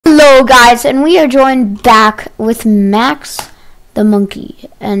Hello guys, and we are joined back with Max the monkey,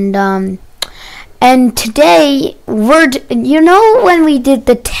 and today you know when we did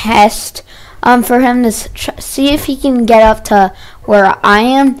the test for him to see if he can get up to where I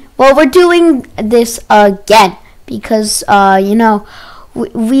am. Well, we're doing this again because you know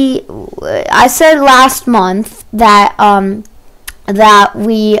I said last month that that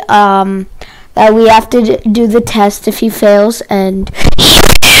we have to do the test if he fails, and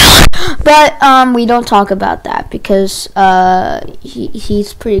but we don't talk about that because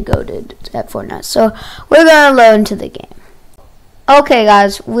he's pretty goated at Fortnite. So we're gonna learn to the game. Okay,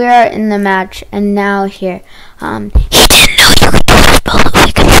 guys, we're in the match, and now here. He didn't know you could do it,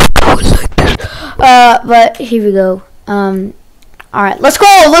 like this. But here we go. All right, let's go.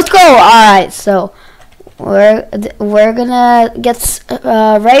 All right, so we're gonna get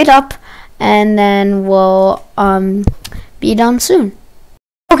right up, and then we'll be done soon.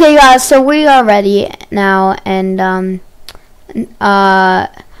 Okay, guys, so we are ready now, and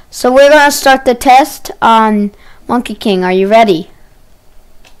so we're gonna start the test on Monkey King. Are you ready?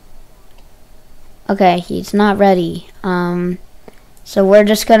 Okay, he's not ready. So we're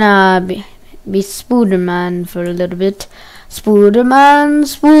just gonna be Spooderman for a little bit. Spooderman.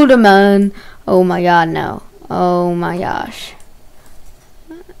 Oh my God, no. Oh my gosh.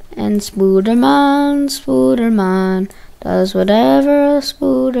 And Spooderman does whatever a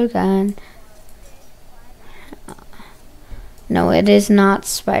Spooder can. No, it is not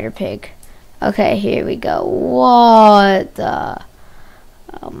Spider Pig. Okay, here we go. What the?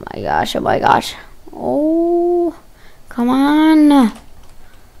 Oh my gosh, oh my gosh. Oh, come on.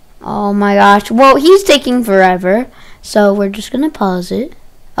 Oh my gosh. Well, he's taking forever, so we're just gonna pause it.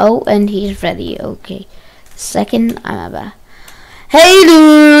 Oh, and he's ready. Okay. Second, I'm about. Hey,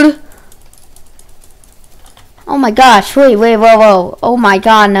 dude. Oh my gosh, wait, whoa. Oh my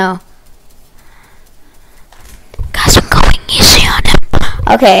God, no. Guys, I'm going easy on him.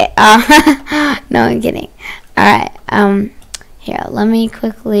 Okay, no, I'm kidding. Alright, here, let me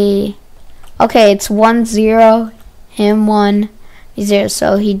quickly. Okay, it's 1-0, him 1-0,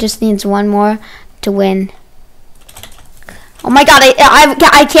 so he just needs one more to win. Oh my God,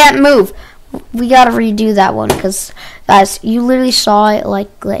 I can't move. We gotta redo that one, because, guys, you literally saw it,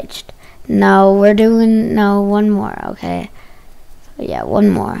 like, glitched. No, we're doing, no, one more, okay. Yeah, one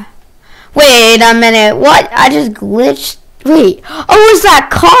more. Wait a minute, what? I just glitched. Wait, oh, it was that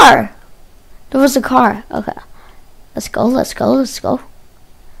car. There was a car, okay. Let's go.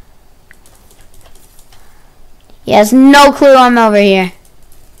 He has no clue I'm over here.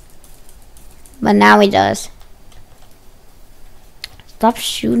 But now he does. Stop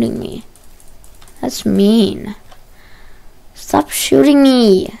shooting me. That's mean. Stop shooting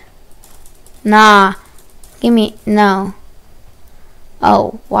me. Nah. Give me, no.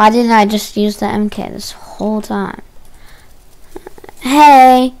 Oh, why didn't I just use the MK this whole time?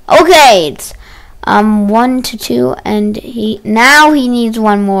 Hey. Okay, it's 1-2, and he needs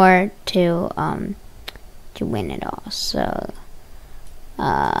one more to win it all. So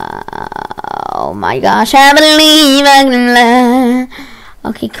oh my gosh, I believe I can learn.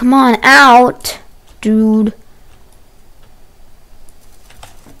 Okay, come on out, dude.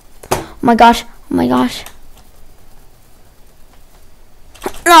 Oh my gosh.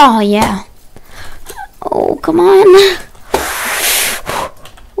 Oh yeah. Oh, come on.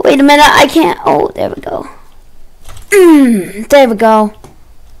 Wait a minute, I can't. Oh, there we go. There we go.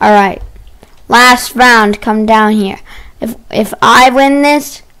 All right. Last round, come down here. If I win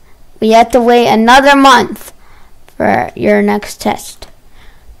this, we have to wait another month for your next test.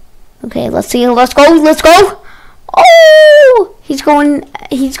 Okay, let's see. Let's go. Oh, he's going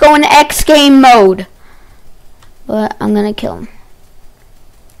X game mode. But I'm gonna kill him.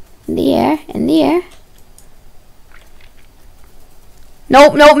 In the air.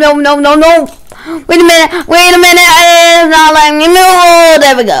 Nope. Wait a minute. It's not letting me move.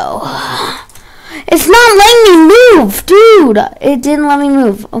 There we go. It's not letting me move, dude. It didn't let me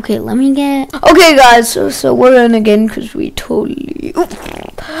move. Okay, let me get. Okay, guys. So we're in again because we totally. Oops.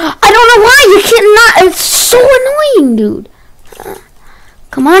 I don't know why you cannot. It's so annoying, dude.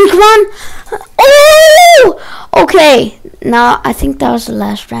 Come on. Oh. Okay. Now I think that was the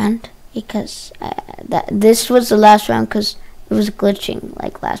last round because this was the last round because it was glitching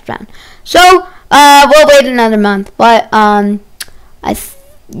like last round. So we'll wait another month. But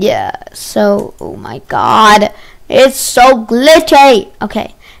yeah. So oh my God, it's so glitchy.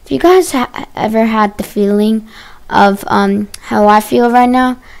 Okay, if you guys ever had the feeling of how I feel right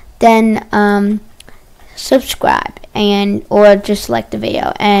now, then subscribe or just like the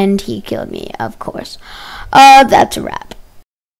video. And he killed me, of course. That's a wrap.